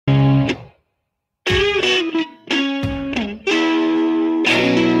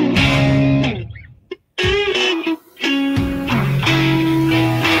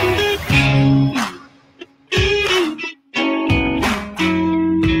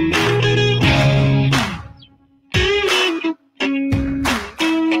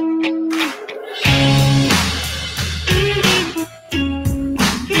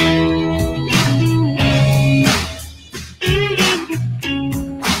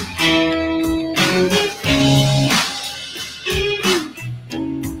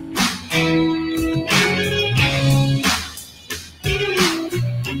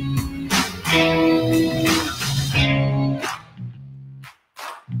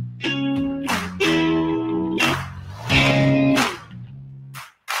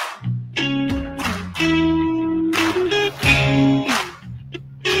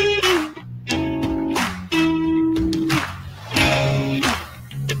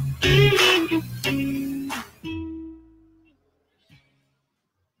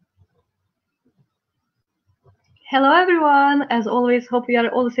Hello everyone, as always hope you are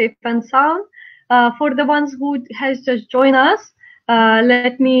all safe and sound. For the ones who has just joined us,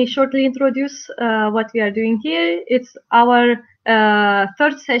 let me shortly introduce what we are doing here. It's our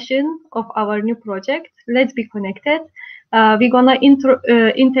third session of our new project, Let's Be Connected. We're gonna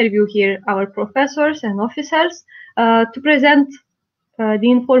interview here our professors and officers to present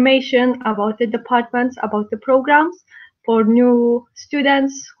the information about the departments, about the programs for new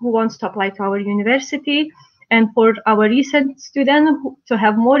students who wants to apply to our university, and for our recent students to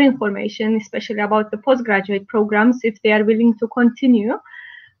have more information, especially about the postgraduate programs if they are willing to continue.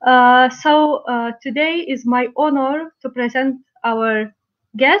 So today is my honor to present our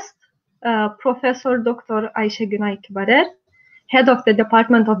guest, Professor Dr. Ayşe Günay KİBARER, Head of the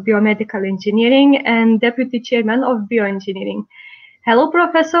Department of Biomedical Engineering and Deputy Chairman of Bioengineering. Hello,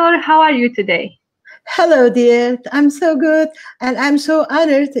 Professor. How are you today? Hello, dear. I'm so good, and I'm so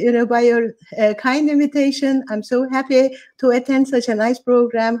honored, by your kind invitation. I'm so happy to attend such a nice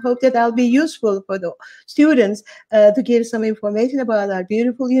program. Hope that I'll be useful for the students to give some information about our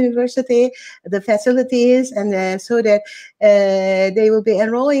beautiful university, the facilities, and so that they will be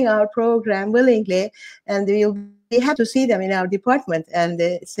enrolling our program willingly, and we'll be happy to see them in our department. And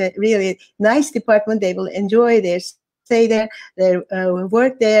it's a really nice department. They will enjoy their stay there, they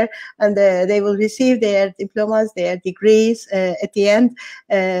work there, and they will receive their diplomas, their degrees at the end,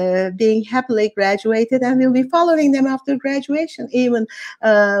 being happily graduated, and we'll be following them after graduation. Even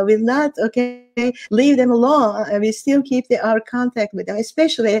will not leave them alone. We still keep our contact with them,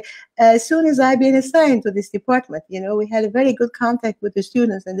 especially as soon as I've been assigned to this department. We had a very good contact with the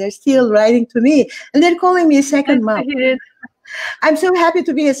students, and they're still writing to me, and they're calling me a second mom. I'm so happy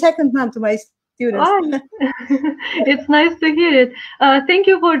to be a second mom to my students. Oh, it's nice to hear it. Thank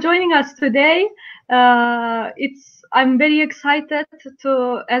you for joining us today. I'm very excited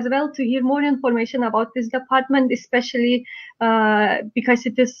to hear more information about this department, especially because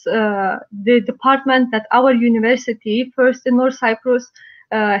it is the department that our university, first in North Cyprus,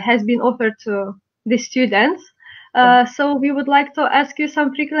 has been offered to the students. So we would like to ask you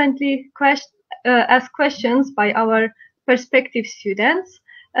some frequently asked questions by our prospective students.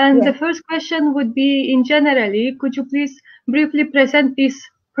 And the first question would be, in generally, could you please briefly present these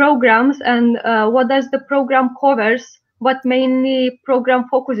programs and what does the program covers? What mainly program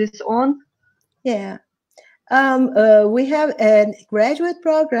focuses on? Yeah. We have a graduate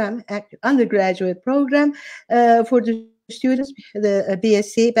program, undergraduate program for the students, the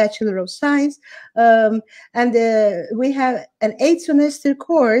BSc, Bachelor of Science, and we have an 8-semester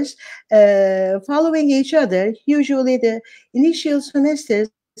course following each other. Usually the initial semesters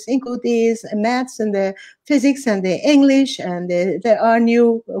include these maths and the physics and the English, and there are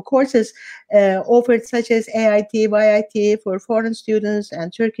new courses offered such as AIT, YIT for foreign students,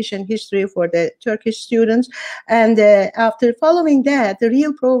 and Turkish and history for the Turkish students. And after following that, the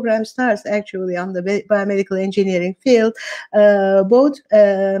real program starts actually on the biomedical engineering field, both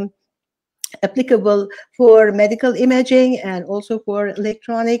applicable for medical imaging and also for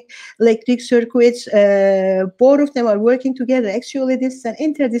electric circuits. Both of them are working together. Actually, this is an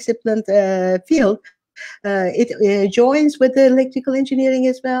interdisciplinary field. It joins with the electrical engineering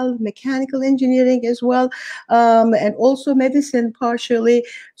as well, mechanical engineering as well, and also medicine partially.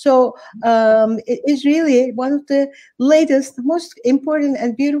 So it is really one of the latest, most important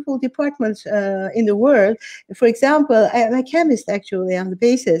and beautiful departments in the world. For example, I am a chemist actually on the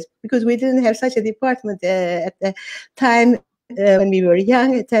basis, because we didn't have such a department at the time when we were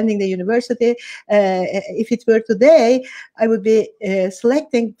young, attending the university. If it were today, I would be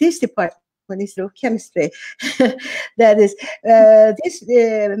selecting this department instead of chemistry. That is, this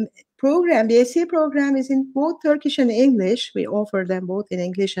program, the BSc program, is in both Turkish and English. We offer them both in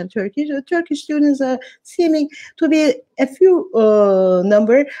English and Turkish. The Turkish students are seeming to be a few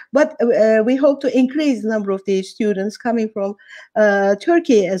number, but we hope to increase the number of these students coming from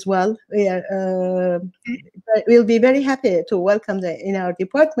Turkey as well. We'll be very happy to welcome them in our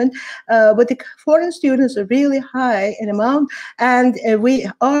department. But the foreign students are really high in amount, and we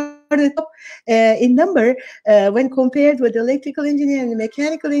are the top in number when compared with the electrical engineering and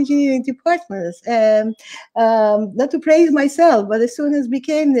mechanical engineering departments. Not to praise myself, but as soon as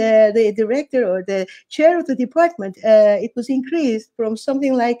became the director or the chair of the department, it was increased from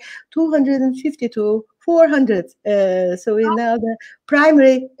something like 250 to 400. So we're now the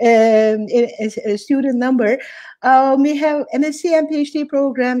primary student number. We have MSc and PhD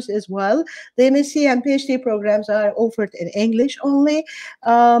programs as well. The MSc and PhD programs are offered in English only.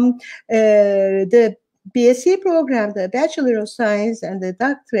 The BSc program, the Bachelor of Science and the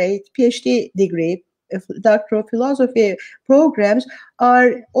Doctorate PhD degree, Doctor of Philosophy programs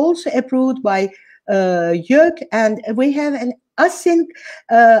are also approved by YÖK, and we have an ASIN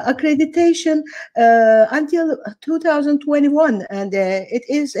accreditation until 2021, and it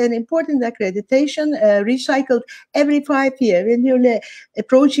is an important accreditation, recycled every 5 years. We're nearly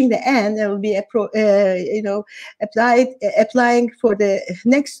approaching the end. There will be applying for the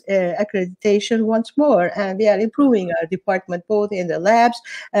next accreditation once more, and we are improving our department both in the labs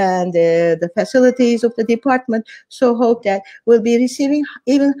and the facilities of the department. So hope that we'll be receiving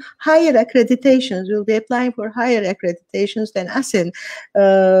even higher accreditations. We'll be applying for higher accreditations than ASIN,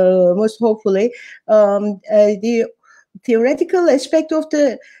 most hopefully. The theoretical aspect of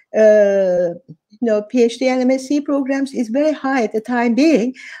the PhD and MSc programs is very high at the time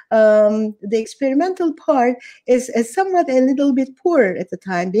being. The experimental part is somewhat a little bit poor at the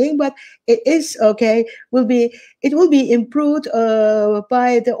time being, but it is okay. It will be improved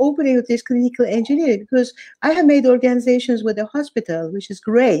by the opening of this clinical engineering, because I have made organizations with the hospital, which is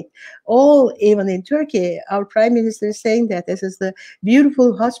great. Even in Turkey, our prime minister is saying that this is the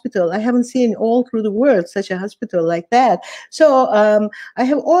beautiful hospital. I haven't seen all through the world such a hospital like that. So I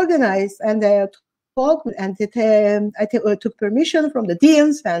have organized and talk, and I took permission from the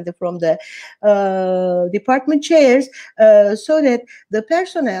deans and from the department chairs, so that the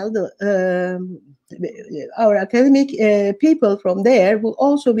personnel, our academic people from there will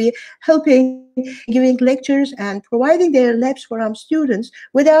also be helping, giving lectures and providing their labs for our students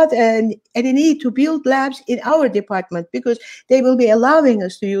without any need to build labs in our department, because they will be allowing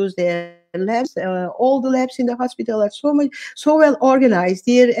us to use their labs. All the labs in the hospital are so well organized.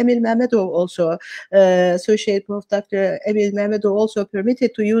 Dear Emil Mehmetov, also Associate Prof. Dr. Emil Mehmetov, also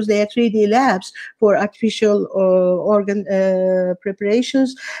permitted to use their 3D labs for artificial organ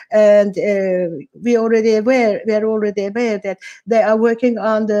preparations, and we are already aware that they are working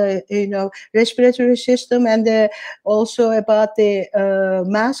on the respiratory system, and also about the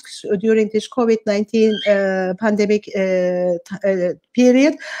masks during this COVID-19 pandemic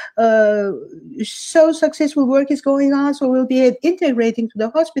period. So successful work is going on, so we'll be integrating to the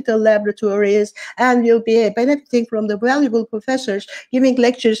hospital laboratories, and we'll be benefiting from the valuable professors giving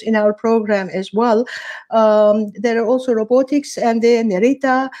lectures in our program as well. There are also robotics and the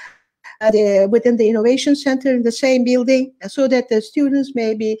Nerita within the Innovation Center in the same building, so that the students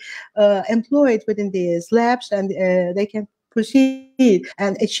may be employed within these labs, and they can proceed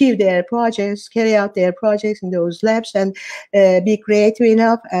and achieve their projects, carry out their projects in those labs, and be creative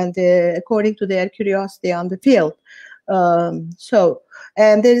enough and according to their curiosity on the field.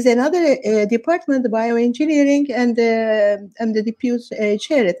 And there is another department, the Bioengineering, and the deputy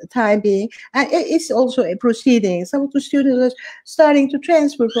chair at the time being, and it's also a proceeding. Some of the students are starting to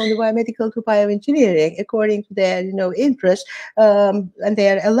transfer from the Biomedical to Bioengineering according to their interest, and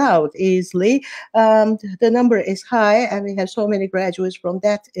they are allowed easily. The number is high, and we have so many graduates from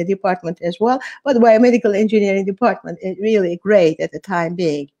that department as well. But the Biomedical Engineering department is really great at the time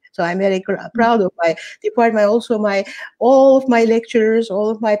being. So I'm very proud of my department. Also, all of my lecturers, all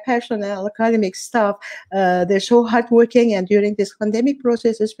of my personnel, academic staff, they're so hardworking. And during this pandemic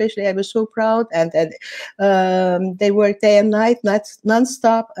process, especially, I was so proud. And they work day and night,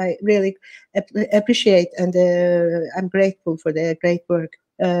 non-stop. I really appreciate, and I'm grateful for their great work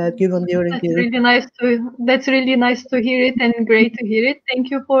given during That's really nice to hear it, and great to hear it.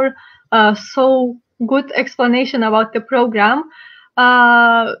 Thank you for so good explanation about the program.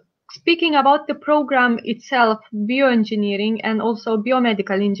 Speaking about the program itself, bioengineering and also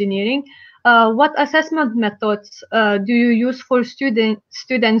biomedical engineering, what assessment methods do you use for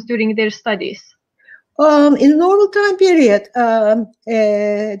students during their studies? In normal time period,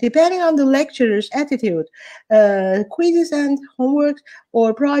 depending on the lecturer's attitude, quizzes and homework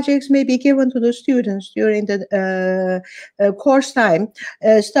or projects may be given to the students during the course time.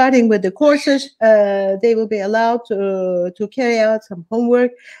 Starting with the courses, they will be allowed to carry out some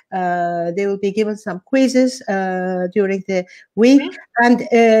homework. They will be given some quizzes during the week, and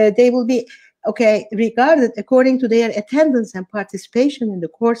they will be regarded according to their attendance and participation in the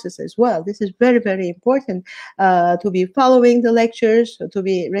courses as well. This is very, very important, to be following the lectures, to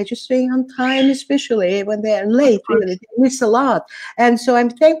be registering on time, especially when they are late. Really, they miss a lot. And so I'm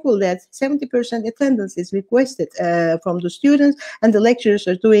thankful that 70% attendance is requested from the students, and the lecturers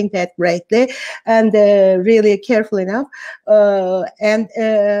are doing that greatly and really careful enough.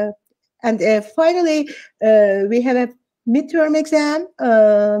 Finally, we have a midterm exam,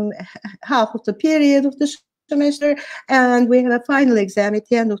 half of the period of the semester, and we have a final exam at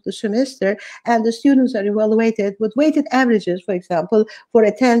the end of the semester, and the students are evaluated with weighted averages. For example, for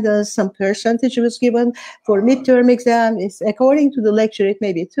attendance, some percentage was given. For midterm exam, it's according to the lecture, it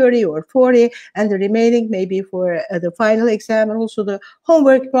may be 30 or 40, and the remaining may be for the final exam, and also the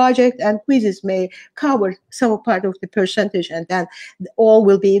homework project and quizzes may cover some part of the percentage, and then all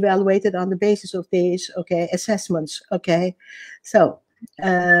will be evaluated on the basis of these, okay, assessments, okay. So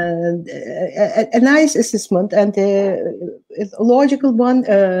a nice assessment, and a logical one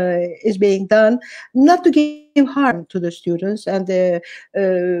is being done, not to give harm to the students, and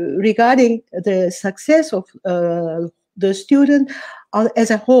regarding the success of the student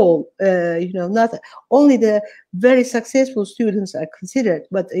as a whole, not only the very successful students are considered,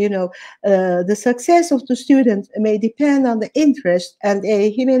 but the success of the student may depend on the interest, and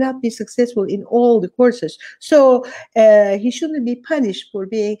he may not be successful in all the courses. So he shouldn't be punished for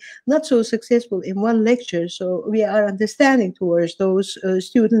being not so successful in one lecture. So we are understanding towards those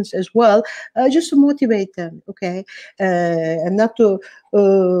students as well, just to motivate them, okay, and not to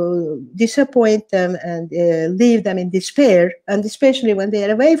disappoint them and leave them in despair, and especially when they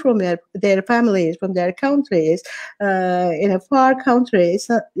are away from their families, from their countries. In a far country, it's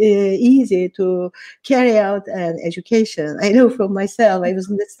not easy to carry out an education. I know from myself, I was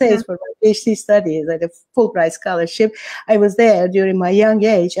in the States for my PhD studies at a Fulbright scholarship. I was there during my young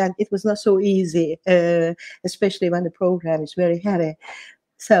age, and it was not so easy, especially when the program is very heavy.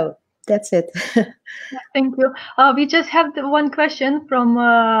 So that's it. Thank you. We just have one question from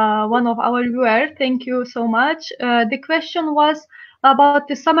one of our viewers. Thank you so much. The question was about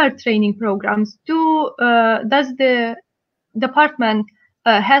the summer training programs. Does the department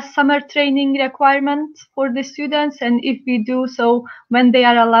has summer training requirements for the students, and if we do so, when they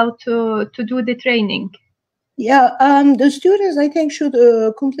are allowed to do the training? Yeah, the students, I think, should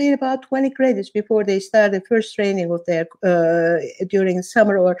complete about 20 credits before they start the first training of their during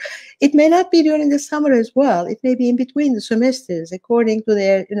summer, or it may not be during the summer as well. It may be in between the semesters, according to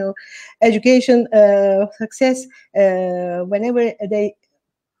their, education success. Whenever they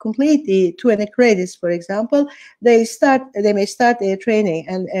complete the 20 credits, for example, they may start their training,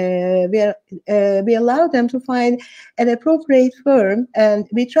 and we allow them to find an appropriate firm, and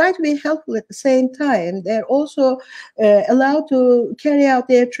we try to be helpful at the same time. They're also allowed to carry out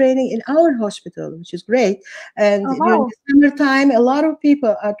their training in our hospital, which is great. And during the summertime, a lot of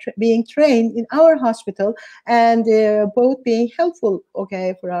people are being trained in our hospital, and both being helpful,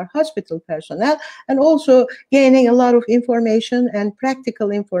 okay, for our hospital personnel, and also gaining a lot of information and practical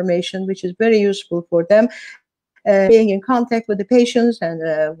information, which is very useful for them. Being in contact with the patients and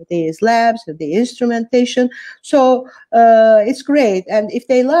with these labs and the instrumentation. So it's great. And if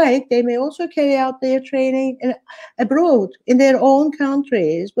they like, they may also carry out their training abroad in their own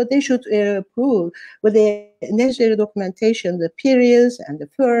countries, but they should prove with the necessary documentation, the periods and the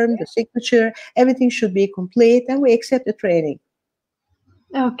firm, the signature, everything should be complete, and we accept the training.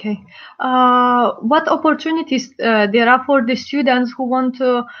 Okay. What opportunities there are for the students who want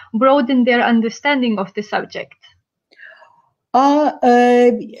to broaden their understanding of the subject? We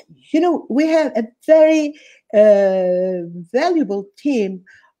have a very valuable team,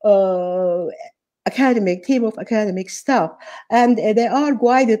 academic staff, and they are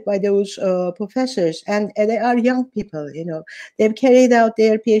guided by those professors, and they are young people. They've carried out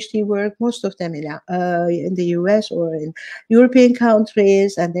their PhD work, most of them in the US or in European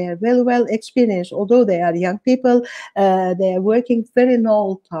countries, and they are very well experienced. Although they are young people, they are working very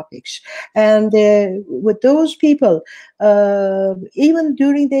novel topics, and with those people, even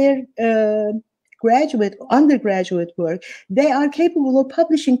during their undergraduate work, they are capable of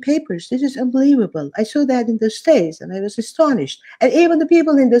publishing papers. This is unbelievable. I saw that in the States, and I was astonished. And even the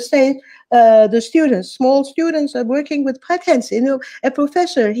people in the States, the students, small students, are working with patents. A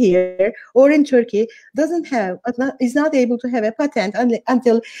professor here or in Turkey is not able to have a patent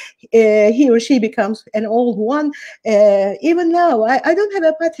until he or she becomes an old one. Even now, I don't have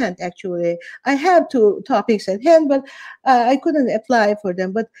a patent, actually. I have 2 topics at hand, but I couldn't apply for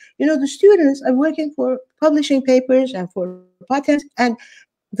them. But, the students are working for publishing papers and for patents, and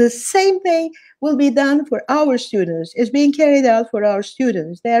the same thing will be done for our students, is being carried out for our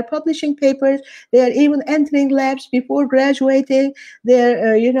students. They are publishing papers. They are even entering labs before graduating.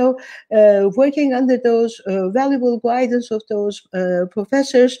 They're, working under those valuable guidance of those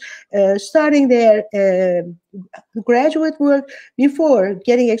professors, starting their graduate work before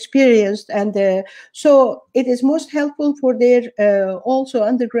getting experienced. And so it is most helpful for their also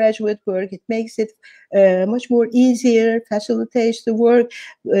undergraduate work. It makes it much more easier, facilitates the work,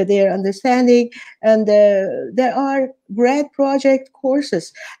 their understanding. and there are grad project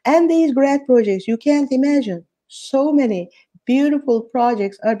courses, and these grad projects, you can't imagine, so many beautiful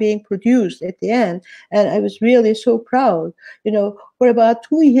projects are being produced at the end, and I was really so proud. For about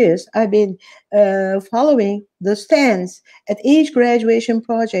 2 years, I've been following the stands at each graduation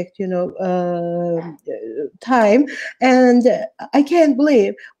project, time, and I can't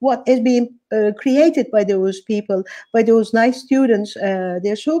believe what is being created by those people, by those nice students.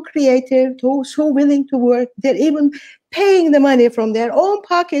 They're so creative, so willing to work. They're even paying the money from their own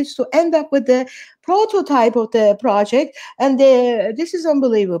pockets to end up with the prototype of the project, and this is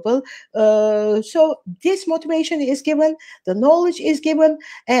unbelievable. So this motivation is given, the knowledge is given,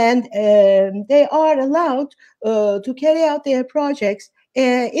 and they are allowed to carry out their projects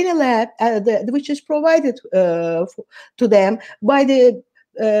in a lab which is provided to them by the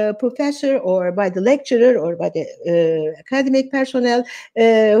professor, or by the lecturer, or by the academic personnel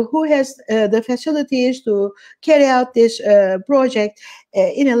who has the facilities to carry out this project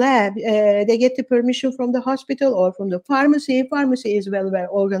in a lab. They get the permission from the hospital or from the pharmacy. Pharmacy is well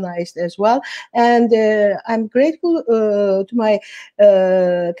organized as well. And I'm grateful to my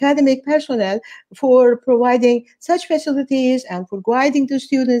academic personnel for providing such facilities and for guiding the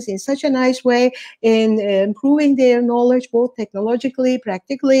students in such a nice way in improving their knowledge, both technologically,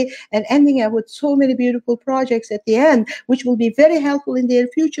 practically, and ending up with so many beautiful projects at the end, which will be very helpful in their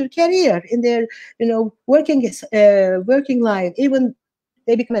future career, in their working life, even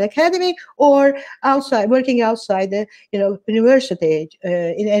they become an academic or working outside the university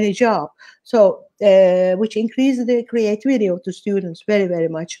in any job. So which increases the creativity of the students very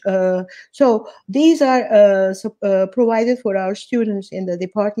much. So these are provided for our students in the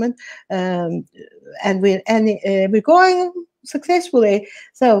department, and we're going successfully.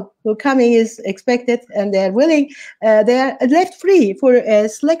 So coming is expected, and they're willing. They are left free for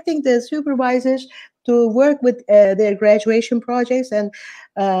selecting the supervisors to work with their graduation projects, and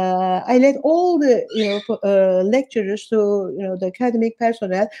I let all the lecturers to the academic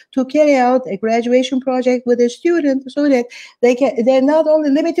personnel to carry out a graduation project with a student, so that they're not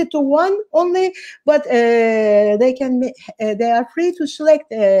only limited to one only, but they are free to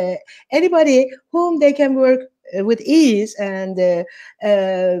select anybody whom they can work with ease, and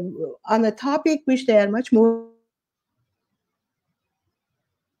on a topic which they are much more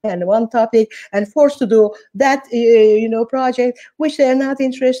and one topic, and forced to do that project which they are not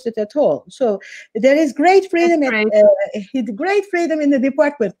interested at all. So there is great freedom, great freedom in the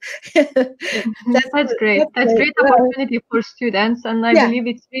department. That's great. That's great opportunity for students, and I believe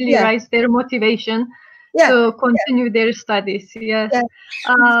it's really raises their motivation to continue their studies. Yes.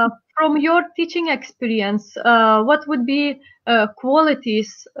 From your teaching experience, what would be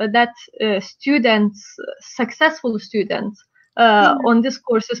qualities that successful students on these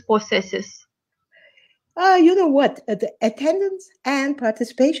courses possesses? You know what? The attendance and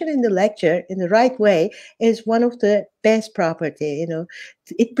participation in the lecture in the right way is one of the best property.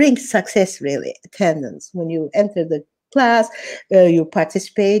 It brings success, really. Attendance. When you enter the class, you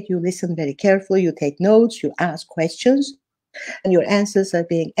participate, you listen very carefully, you take notes, you ask questions, and your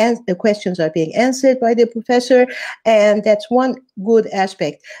the questions are being answered by the professor, and that's one good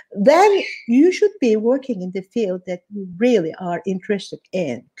aspect. Then you should be working in the field that you really are interested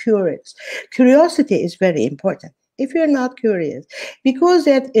in, curious. Curiosity is very important. If you're not curious, because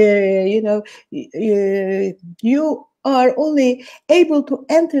that you are only able to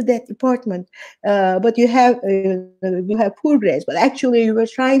enter that department, but you have poor grades, but actually you were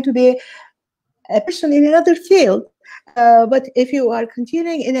trying to be a person in another field. But if you are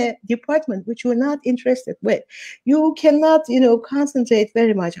continuing in a department which you're not interested with, you cannot, concentrate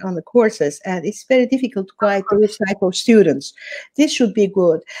very much on the courses, and it's very difficult to guide those type of students. This should be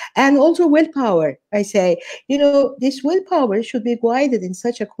good. And also willpower, I say, this willpower should be guided in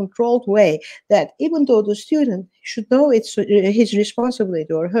such a controlled way that even though the student should know it's his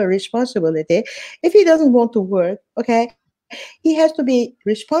responsibility or her responsibility, if he doesn't want to work, okay, he has to be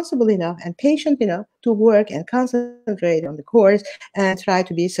responsible enough and patient enough to work and concentrate on the course and try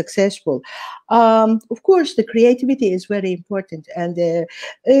to be successful. Of course, the creativity is very important. And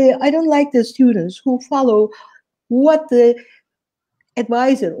I don't like the students who follow what the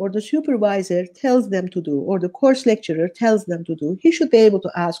advisor or the supervisor tells them to do, or the course lecturer tells them to do. He should be able to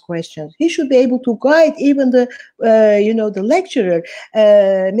ask questions. He should be able to guide even the lecturer,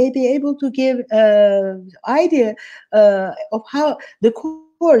 may be able to give idea of how the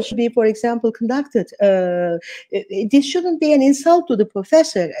course should be, for example, conducted. This shouldn't be an insult to the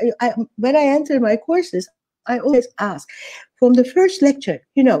professor. When I enter my courses, I always ask from the first lecture,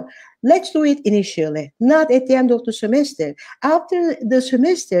 let's do it initially, not at the end of the semester. After the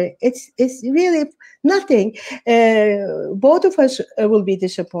semester, it's really nothing. Both of us will be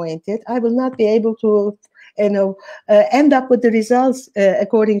disappointed. I will not be able to end up with the results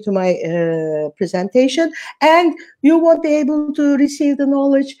according to my presentation, and you won't be able to receive the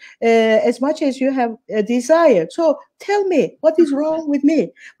knowledge as much as you have desired. So tell me, what is wrong with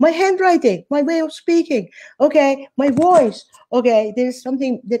me? My handwriting, my way of speaking, okay, my voice, okay, there's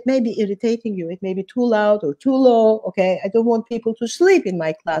something that may be irritating you. It may be too loud or too low, okay? I don't want people to sleep in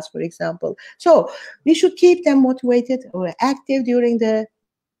my class, for example. So we should keep them motivated or active during the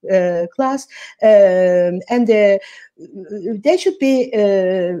class, and they should be,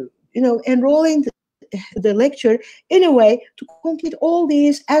 enrolling the lecture in a way to complete all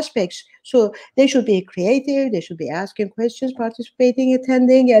these aspects. So they should be creative, they should be asking questions, participating,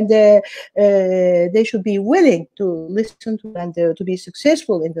 attending, and they should be willing to listen to and to be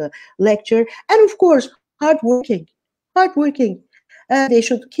successful in the lecture. And of course, hardworking. They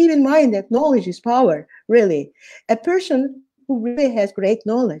should keep in mind that knowledge is power, really. A person who really has great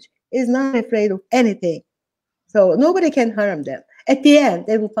knowledge is not afraid of anything. So nobody can harm them. At the end,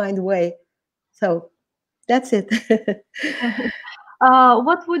 they will find a way. So that's it.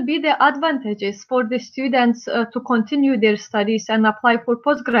 What would be the advantages for the students to continue their studies and apply for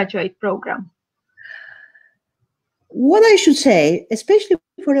postgraduate program? What I should say, especially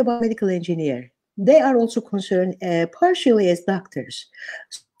for a biomedical engineer, they are also concerned partially as doctors.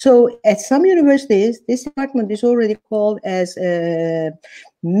 So at some universities, this department is already called as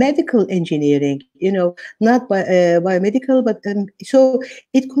medical engineering, not biomedical, but so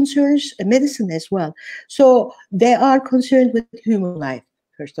it concerns medicine as well. So they are concerned with human life,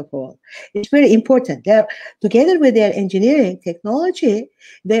 first of all. It's very important. They're, together with their engineering technology,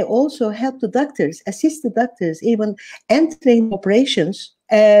 they also help the doctors, assist the doctors, even entering operations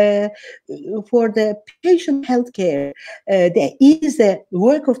for the patient healthcare. They ease the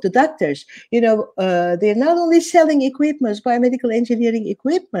work of the doctors. They're not only selling equipments, biomedical engineering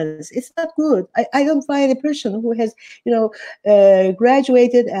equipments. It's not good. I don't find a person who has,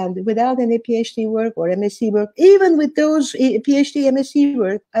 graduated and without any PhD work or MSc work. Even with those PhD, MSc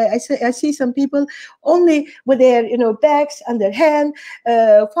work, I see some people only with their, bags on their hand,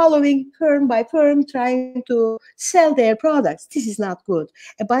 following firm by firm, trying to sell their products. This is not good.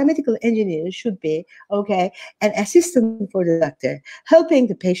 A biomedical engineer should be, an assistant for the doctor, helping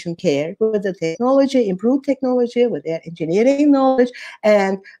the patient care with the technology, improved technology, with their engineering knowledge.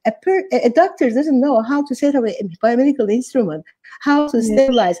 And a doctor doesn't know how to set up a biomedical instrument, how to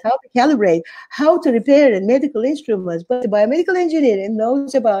stabilize, how to calibrate, how to repair medical instruments. But the biomedical engineer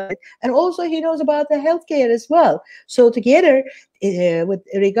knows about it, and also he knows about the healthcare as well. So together, with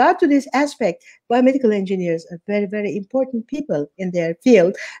regard to this aspect, biomedical engineers are very, very important people in their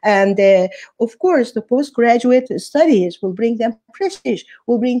field. And of course, the postgraduate studies will bring them prestige,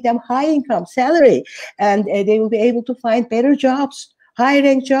 will bring them high income, salary, and they will be able to find better jobs,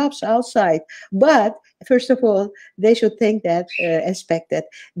 high-rank jobs outside. But first of all, they should think that aspect that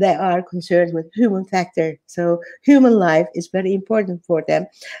they are concerned with human factor. So human life is very important for them.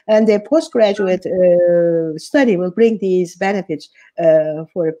 And the postgraduate study will bring these benefits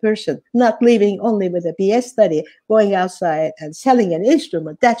for a person, not living only with a BS study, going outside and selling an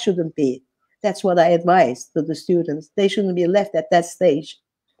instrument. That shouldn't be. That's what I advise to the students. They shouldn't be left at that stage.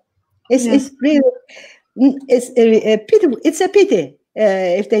 It's really, it's a pity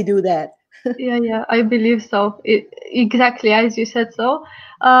if they do that. Yeah, I believe so. Exactly as you said so.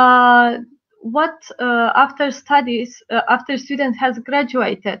 What after studies, after student has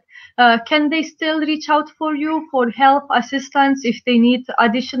graduated, can they still reach out for you for help, assistance if they need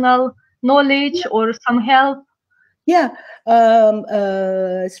additional knowledge or some help? Yeah.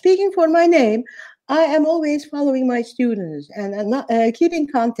 Speaking for my name, I am always following my students and keeping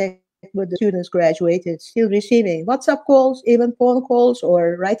contact with the students graduated, still receiving WhatsApp calls, even phone calls,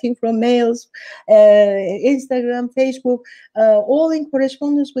 or writing from mails, Instagram, Facebook, all in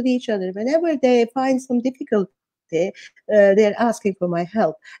correspondence with each other. Whenever they find some difficulty, they're asking for my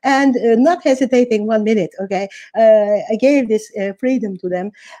help, and not hesitating 1 minute. I gave this freedom to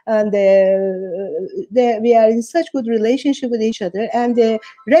them, and we are in such good relationship with each other, and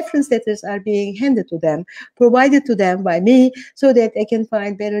reference letters are being handed to them, provided to them by me, so that they can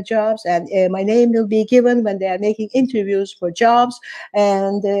find better jobs, and my name will be given when they are making interviews for jobs.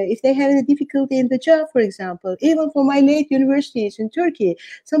 And if they have any difficulty in the job, for example, even for my late universities in Turkey,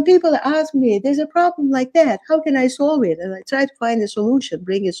 some people ask me, there's a problem like that, how can I solve it? And I try to find a solution,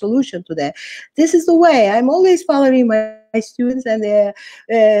 bring a solution to that. This is the way. I'm always following my students, and they're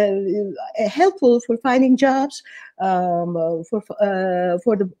helpful for finding jobs, for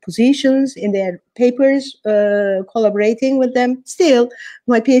the positions in their papers, collaborating with them. Still,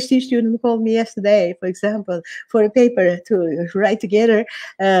 my PhD student called me yesterday, for example, for a paper to write together,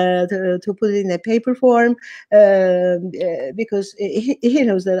 to put it in a paper form, because he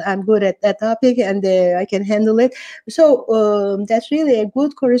knows that I'm good at that topic, and I can handle it. So that's really a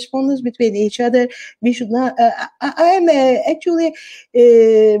good correspondence between each other. We should not. I am actually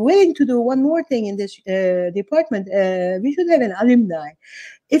willing to do one more thing in this department. We should have an alumni.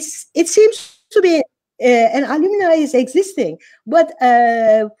 It seems to be an alumni is existing, but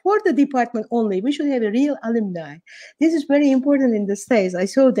for the department only, we should have a real alumni. This is very important in the States. I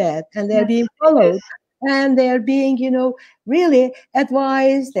saw that, and they're being followed, and they are being, really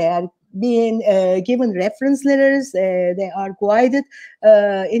advised. They are being given reference letters. They are guided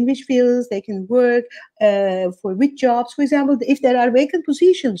in which fields they can work, for which jobs. For example, if there are vacant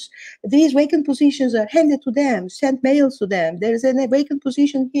positions, these vacant positions are handed to them, sent mails to them. There's a vacant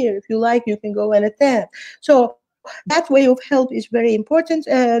position here. If you like, you can go and attend. So that way of help is very important.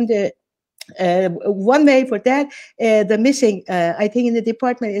 And one way for that, the missing, I think, in the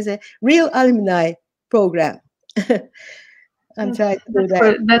department is a real alumni program. I'm trying to do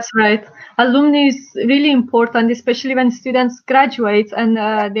that. That's right. Alumni is really important, especially when students graduate and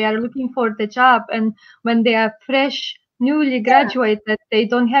they are looking for the job, and when they are fresh, newly graduated, they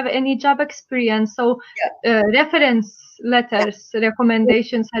don't have any job experience. So reference letters,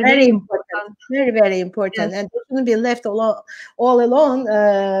 recommendations are very important. Very, very important. And they shouldn't be left all alone.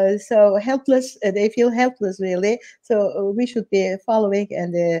 So helpless, they feel helpless, really. So we should be following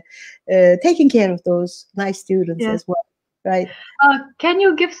and taking care of those nice students as well. Right. Can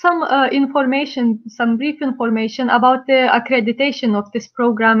you give some information, some brief information about the accreditation of this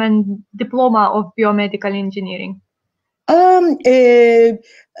program and diploma of biomedical engineering?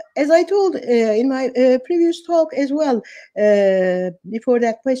 As I told in my previous talk as well, before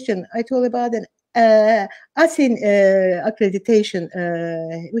that question, I told about an ASIN accreditation,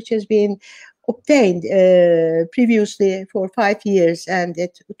 which has been obtained previously for 5 years, and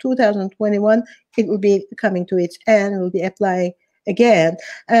at 2021 it will be coming to its end. We'll be applying again,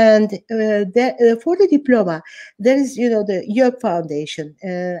 and for the diploma, there is the YÖK Foundation,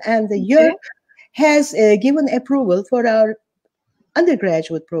 and the YÖK has given approval for our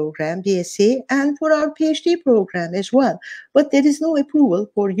undergraduate program, BSc, and for our PhD program as well. But there is no approval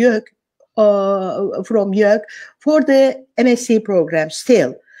for YÖK from YÖK for the MSc program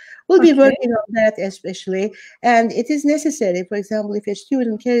still. We'll be working on that especially, and it is necessary. For example, if a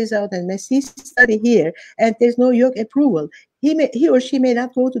student carries out an MSc study here and there's no YÖK approval, he or she may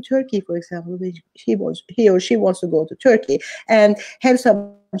not go to Turkey, for example. He or she wants to go to Turkey and have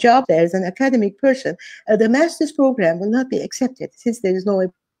some job there as an academic person. The master's program will not be accepted since there is no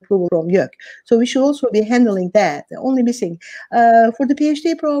approval from YÖK. So we should also be handling that. The only missing for the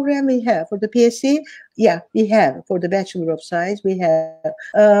PhD program we have. For the PSc, we have. For the Bachelor of Science, we have.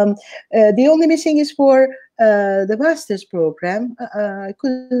 The only missing is for the master's program. I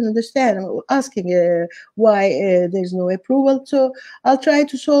couldn't understand. Asking why there's no approval. So I'll try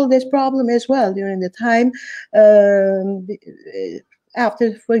to solve this problem as well during the time.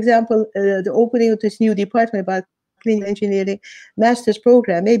 After, for example, the opening of this new department about clinical engineering master's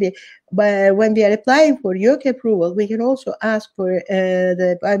program, maybe when we are applying for YÖK approval, we can also ask for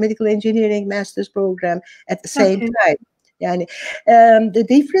the biomedical engineering master's program at the same time. The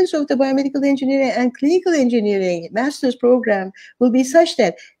difference of the biomedical engineering and clinical engineering master's program will be such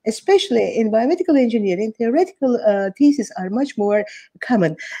that, especially in biomedical engineering, theoretical theses are much more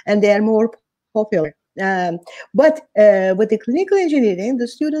common and they are more popular. But with the clinical engineering, the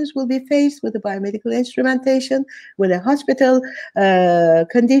students will be faced with the biomedical instrumentation, with the hospital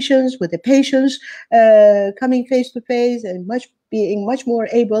conditions, with the patients coming face to face, and being much more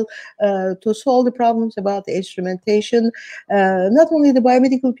able to solve the problems about the instrumentation. Not only the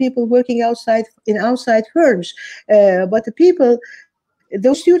biomedical people working in outside firms, but the people.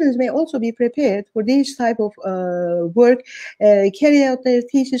 Those students may also be prepared for this type of work, carry out their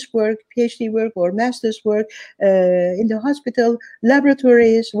thesis work, PhD work, or master's work in the hospital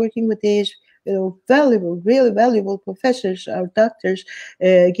laboratories, working with these really valuable professors or doctors,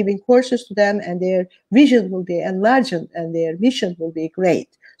 giving courses to them, and their vision will be enlarged and their mission will be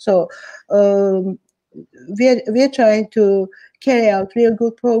great. So we're trying to carry out real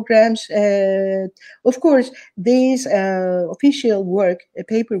good programs. Of course, these official work,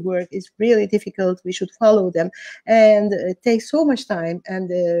 paperwork is really difficult. We should follow them, and it takes so much time, and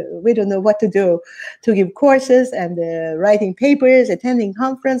we don't know what to do, to give courses and writing papers, attending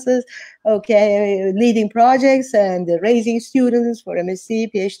conferences, okay, leading projects and raising students for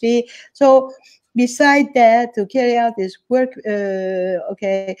MSc, PhD. So beside that, to carry out this work,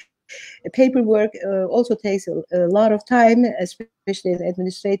 okay, paperwork also takes a lot of time, especially an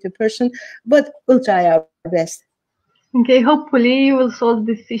administrative person, but we'll try our best. Okay, hopefully you will solve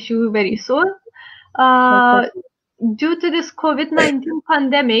this issue very soon. Due to this COVID-19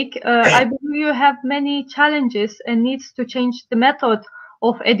 pandemic, I believe you have many challenges and needs to change the method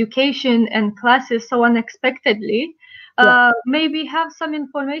of education and classes so unexpectedly. Maybe have some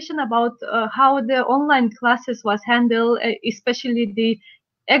information about how the online classes was handled, especially the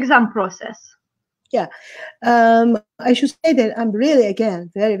exam process. Yeah, I should say that I'm really,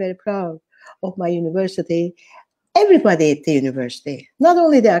 again, very, very proud of my university. Everybody at the university, not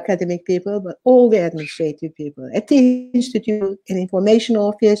only the academic people, but all the administrative people at the institute, in information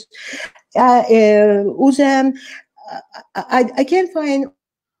office, UZEM. I can't find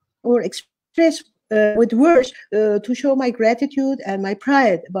or express with words to show my gratitude and my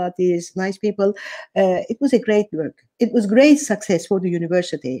pride about these nice people. It was a great work. It was great success for the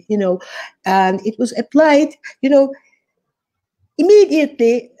university, you know, and it was applied, you know,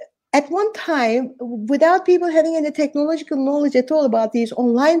 immediately at one time without people having any technological knowledge at all about these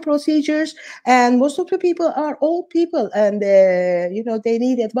online procedures. And most of the people are old people, and you know, they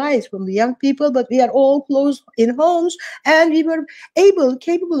need advice from the young people, but we are all closed in homes, and we were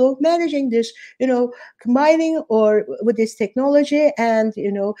capable of managing this, you know, combining or with this technology, and you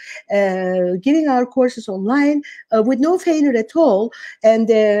know, giving our courses online with no failure at all.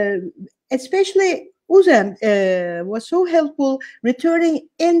 And especially UZEM was so helpful, returning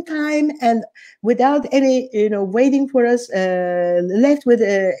in time and without any, you know, waiting for us, left with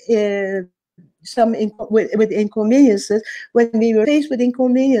with inconveniences. When we were faced with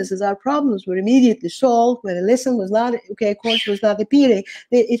inconveniences, our problems were immediately solved. When a lesson was not, okay, a course was not appearing,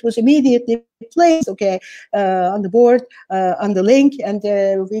 it was immediately placed, okay, on the board, on the link, and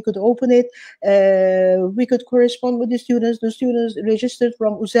we could open it. We could correspond with the students. The students registered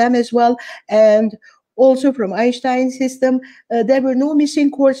from UZEM as well, and also from Einstein system. There were no missing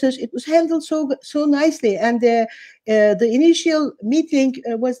courses. It was handled so nicely, and the initial meeting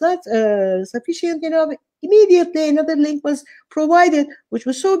was not sufficient enough. Immediately another link was provided, which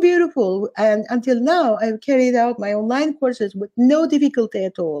was so beautiful. And until now, I've carried out my online courses with no difficulty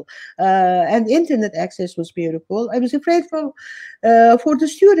at all. And internet access was beautiful. I was afraid for the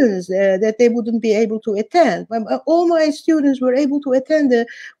students that they wouldn't be able to attend. All my students were able to attend the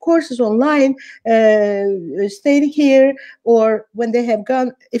courses online, staying here, or when they have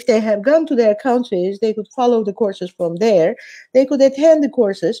gone, if they have gone to their countries, they could follow the courses from there. They could attend the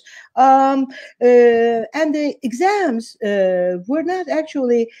courses. And the exams were not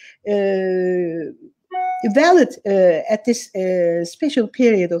actually valid at this special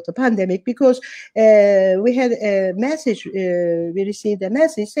period of the pandemic, because we had a message, we received a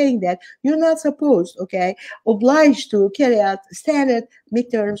message saying that you're not supposed, okay, obliged to carry out standard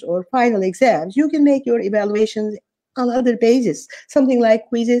midterms or final exams. You can make your evaluations on other basis, something like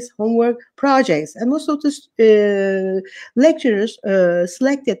quizzes, homework, projects. And most of the lecturers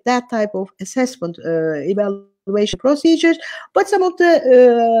selected that type of assessment evaluation procedures, but some of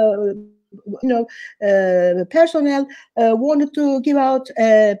the you know, personnel wanted to give out,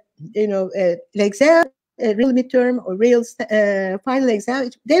 you know, an exam, a real midterm or real final exam.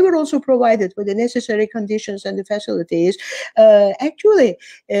 They were also provided with the necessary conditions and the facilities. Actually,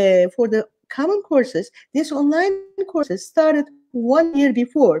 for the common courses, this online courses started 1 year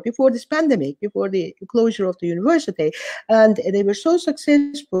before this pandemic, before the closure of the university, and they were so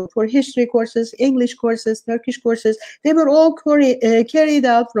successful for history courses, English courses, Turkish courses. They were all carried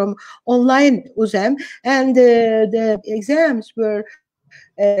out from online UZEM, and the exams were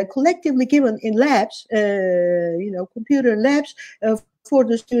collectively given in labs, you know, computer labs, for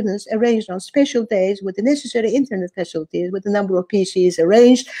the students, arranged on special days with the necessary internet facilities, with the number of PCs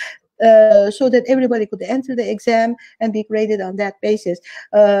arranged, so that everybody could enter the exam and be graded on that basis.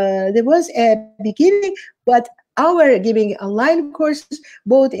 There was a beginning, but our giving online courses,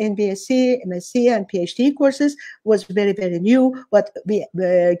 both in BSc, MSc, and PhD courses, was very, very new, but we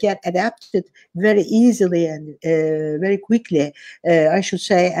get adapted very easily and very quickly, I should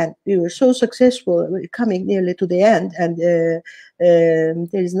say, and we were so successful coming nearly to the end, and there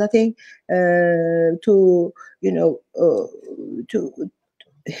is nothing to, you know,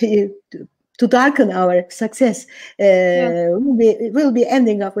 to to darken our success. Will be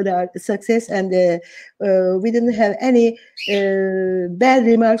ending up with our success, and we didn't have any bad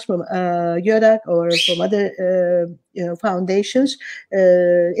remarks from Yodak or from other foundations.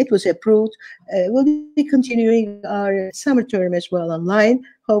 It was approved. We'll be continuing our summer term as well online.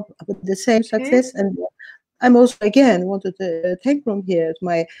 Hope with the same success. And I'm also, again, wanted to thank from here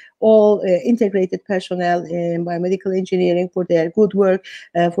my all integrated personnel in biomedical engineering for their good work,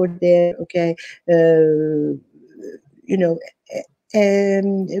 for their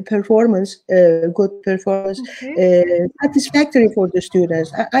performance, good performance, satisfactory for the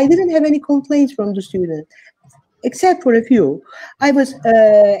students. I didn't have any complaints from the students, except for a few. I was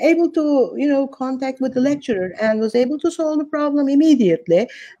able to, contact with the lecturer and was able to solve the problem immediately.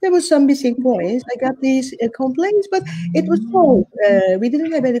 There was some missing points. I got these complaints, but it was solved. We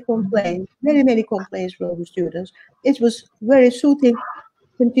didn't have any complaints, very many complaints from the students. It was very soothing,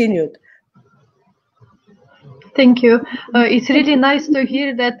 continued. Thank you. It's really nice to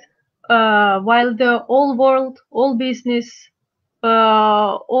hear that while the whole world, all business,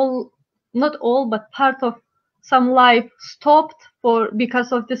 not all, but part of some life stopped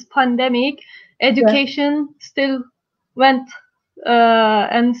because of this pandemic, education still went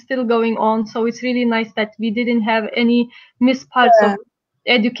and still going on. So it's really nice that we didn't have any missed parts of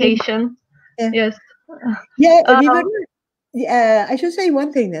education. Yes. Yeah, we were. I should say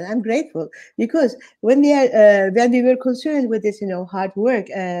one thing that I'm grateful, because when we were concerned with this, hard work,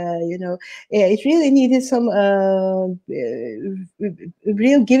 it really needed some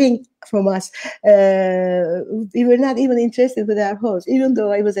real giving from us. We were not even interested with our homes. Even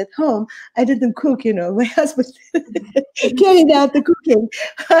though I was at home, I didn't cook. My husband carried out the cooking.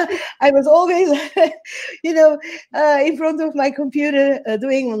 I was always, in front of my computer,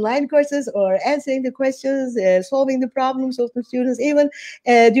 doing online courses or answering the questions, solving the problems of the students, even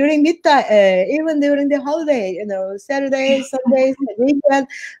during midtime, even during the holiday, Saturdays, Sundays, weekend,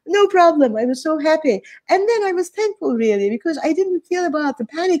 no problem. I was so happy. And then I was thankful, really, because I didn't feel about the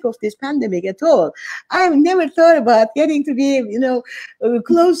panic of this pandemic at all. I never thought about getting to be,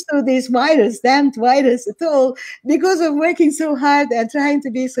 close to this damned virus at all, because of working so hard and trying to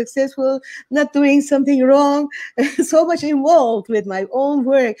be successful, not doing something wrong, so much involved with my own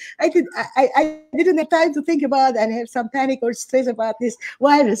work. I didn't have time to think about and have some panic or stress about this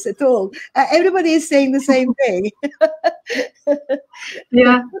virus at all. Everybody is saying the same thing.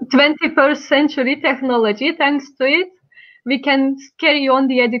 Yeah, 21st century technology, thanks to it, we can carry on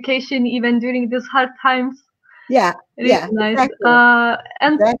the education even during these hard times. Yeah, really nice. Exactly.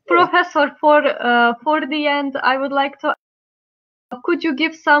 And exactly. Professor, for the end, I would like to. Could you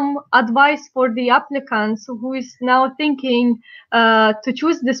give some advice for the applicants who is now thinking to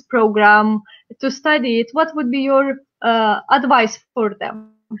choose this program, to study it? What would be your advice for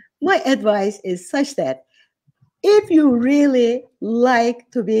them? My advice is such that if you really like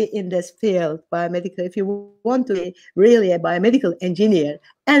to be in this field, biomedical, if you want to be really a biomedical engineer,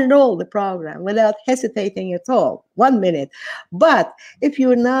 enroll the program without hesitating at all, 1 minute. But if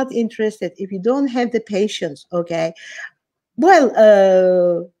you're not interested, if you don't have the patience, okay,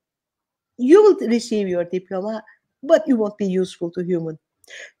 well, you will receive your diploma, but you won't be useful to human.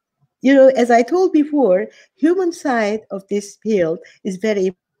 As I told before, human side of this field is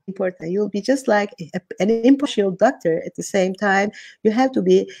very important. You'll be just like an impartial doctor at the same time. You have to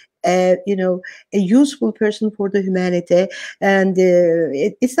be a useful person for the humanity. And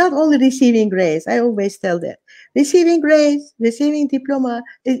it's not only receiving grades. I always tell that. Receiving grades, receiving diploma,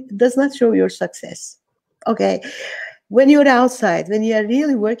 it does not show your success. Okay. When you're outside, when you are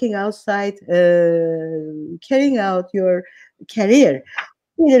really working outside, carrying out your career,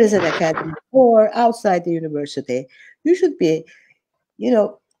 either as an academy or outside the university, you should be,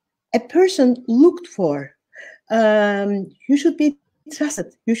 a person looked for. You should be trusted.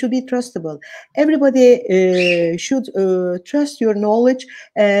 You should be trustable. Everybody should trust your knowledge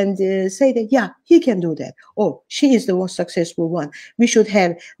and say that, yeah, he can do that. Oh, she is the most successful one. We should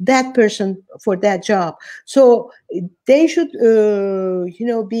have that person for that job. So they should,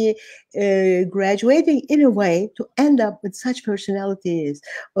 be graduating in a way to end up with such personalities,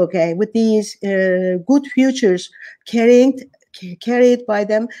 okay, with these good futures carried by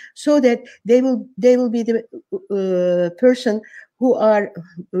them, so that they will be the person who are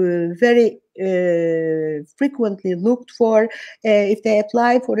very frequently looked for if they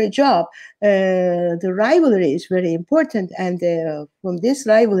apply for a job. The rivalry is very important, and from this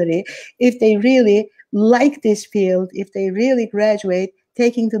rivalry, if they really like this field, if they really graduate,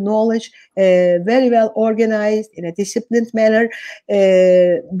 taking the knowledge very well organized in a disciplined manner,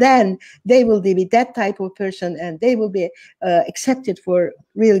 then they will be that type of person, and they will be accepted for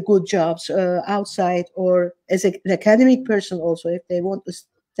really good jobs outside, or as an academic person also, if they want to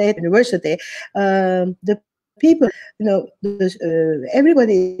stay at university. The people,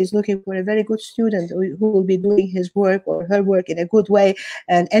 everybody is looking for a very good student who will be doing his work or her work in a good way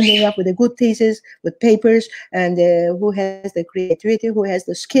and ending up with a good thesis, with papers, and who has the creativity, who has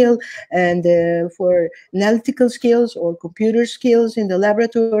the skill, and for analytical skills or computer skills in the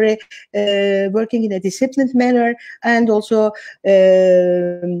laboratory, working in a disciplined manner, and also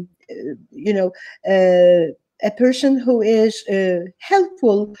a person who is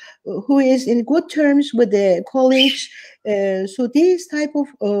helpful, who is in good terms with the colleagues. So these type of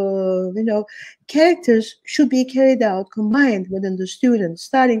characters should be carried out, combined within the students,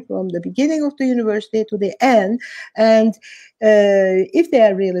 starting from the beginning of the university to the end. And if they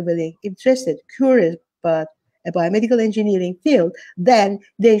are really, really interested, curious about a biomedical engineering field, then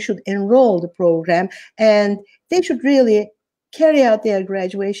they should enroll the program, and they should really carry out their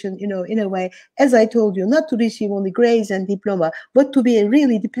graduation, in a way, as I told you, not to receive only grades and diploma, but to be a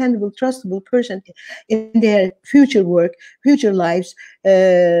really dependable, trustable person in their future work, future lives.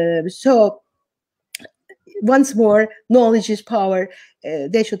 So once more, knowledge is power.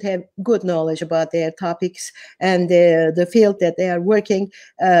 They should have good knowledge about their topics and the field that they are working.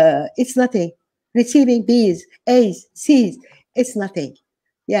 It's nothing. Receiving B's, A's, C's, it's nothing.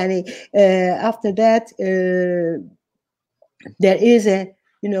 After that, there is a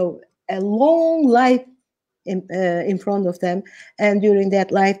long life in front of them, and during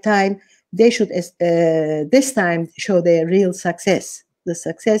that lifetime they should this time show their real success. The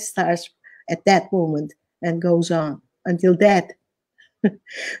success starts at that moment and goes on until death.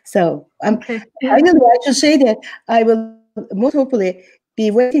 So Okay. finally, I should say that I will most hopefully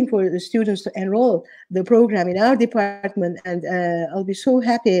be waiting for the students to enroll the program in our department, and I'll be so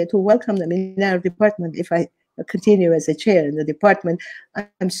happy to welcome them in our department if I continue as a chair in the department.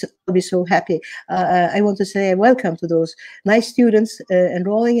 I'll be so happy. I want to say welcome to those nice students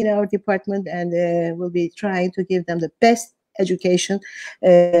enrolling in our department, and we'll be trying to give them the best education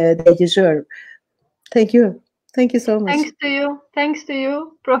they deserve. Thank you. Thank you so much. Thanks to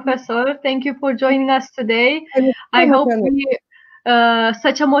you, Professor. Thank you for joining us today. I hope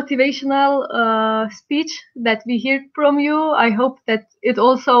such a motivational speech that we heard from you. I hope that it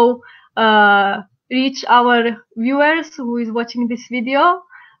also reach our viewers who is watching this video,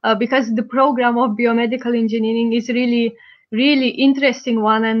 because the program of biomedical engineering is really interesting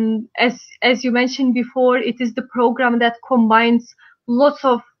one, and as you mentioned before, it is the program that combines lots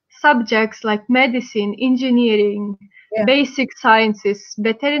of subjects like medicine, engineering, basic sciences,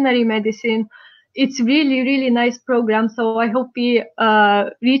 veterinary medicine. It's really nice program. So I hope we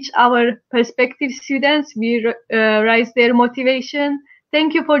reach our prospective students, we raise their motivation.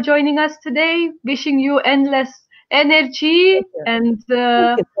 Thank you for joining us today. Wishing you endless energy and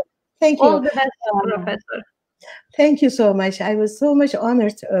Thank you. all the best, Professor. Thank you so much. I was so much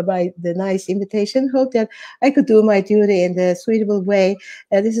honored by the nice invitation. Hope that I could do my duty in the suitable way.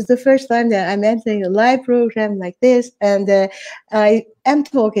 This is the first time that I'm entering a live program like this, and I am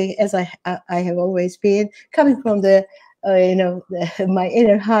talking as I have always been, coming from the my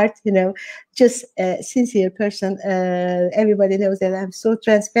inner heart, just a sincere person. Everybody knows that I'm so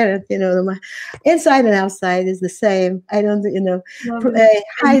transparent, my inside and outside is the same. I don't,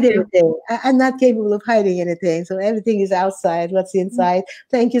 hide anything. I'm not capable of hiding anything. So everything is outside, what's inside.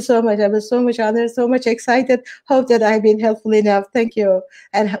 Thank you so much. I was so much honored, so much excited. Hope that I've been helpful enough. Thank you.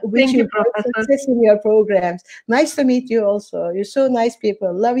 And wish you success in your programs. Nice to meet you also. You're so nice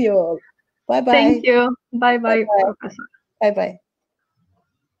people. Love you all. Bye-bye. Thank you. Bye-bye, Professor. Bye-bye.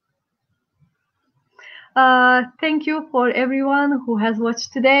 Thank you for everyone who has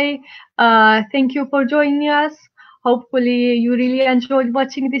watched today. Thank you for joining us. Hopefully you really enjoyed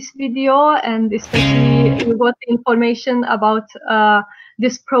watching this video, and especially you got information about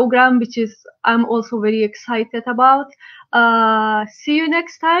this program, which is I'm also very excited about. See you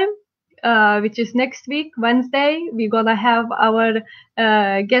next time. Which is next week, Wednesday. We're gonna have our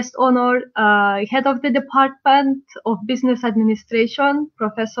guest honor, head of the Department of Business Administration,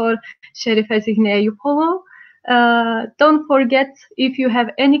 Professor Şerife Zihniyeyupolu. Don't forget, if you have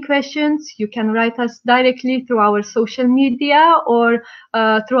any questions, you can write us directly through our social media or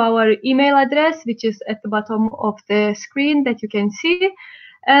through our email address, which is at the bottom of the screen that you can see.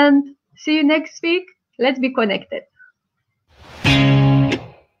 And see you next week. Let's be connected.